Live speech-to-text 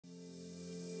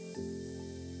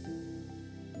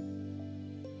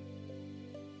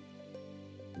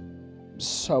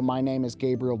So my name is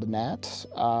Gabriel Dennett.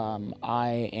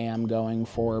 I am going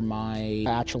for my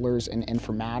bachelor's in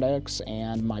informatics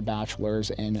and my bachelor's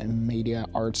in media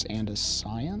arts and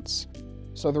science.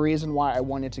 So the reason why I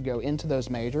wanted to go into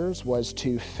those majors was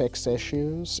to fix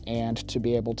issues and to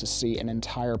be able to see an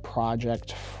entire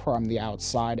project from the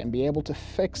outside and be able to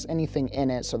fix anything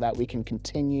in it so that we can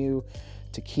continue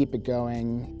to keep it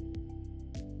going.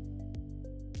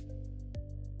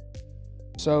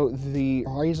 So the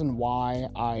reason why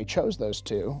I chose those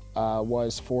two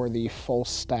was for the full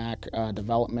stack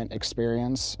development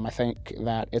experience. I think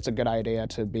that it's a good idea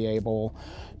to be able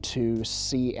to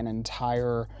see an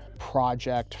entire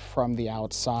project from the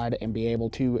outside and be able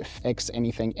to fix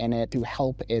anything in it to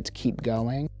help it keep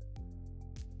going.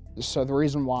 So the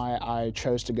reason why I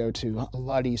chose to go to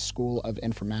Luddy School of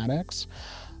Informatics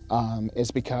is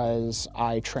because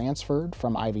I transferred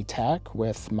from Ivy Tech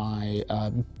with my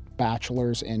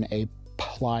bachelor's in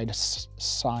applied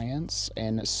science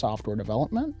and software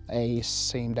development. They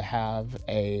seem to have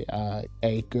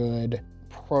a good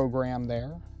program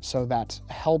there, so that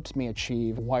helped me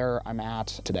achieve where I'm at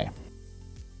today.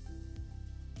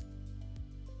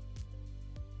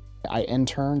 I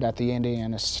interned at the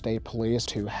Indiana State Police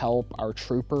to help our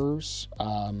troopers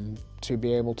to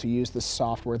be able to use the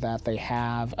software that they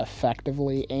have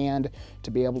effectively and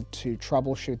to be able to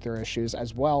troubleshoot their issues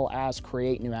as well as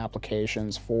create new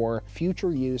applications for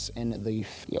future use in the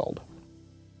field.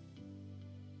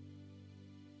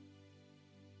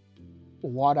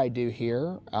 What I do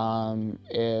here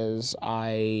is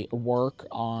I work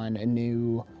on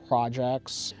new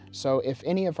projects. So if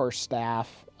any of our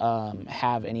staff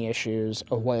have any issues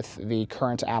with the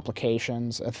current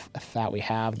applications that we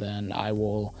have, then I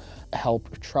will help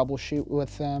troubleshoot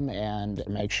with them and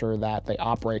make sure that they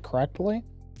operate correctly.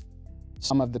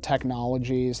 Some of the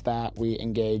technologies that we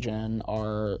engage in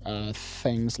are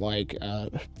things like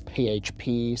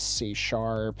PHP, C#.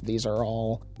 These are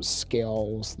all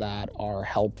skills that are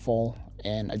helpful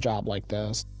in a job like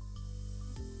this.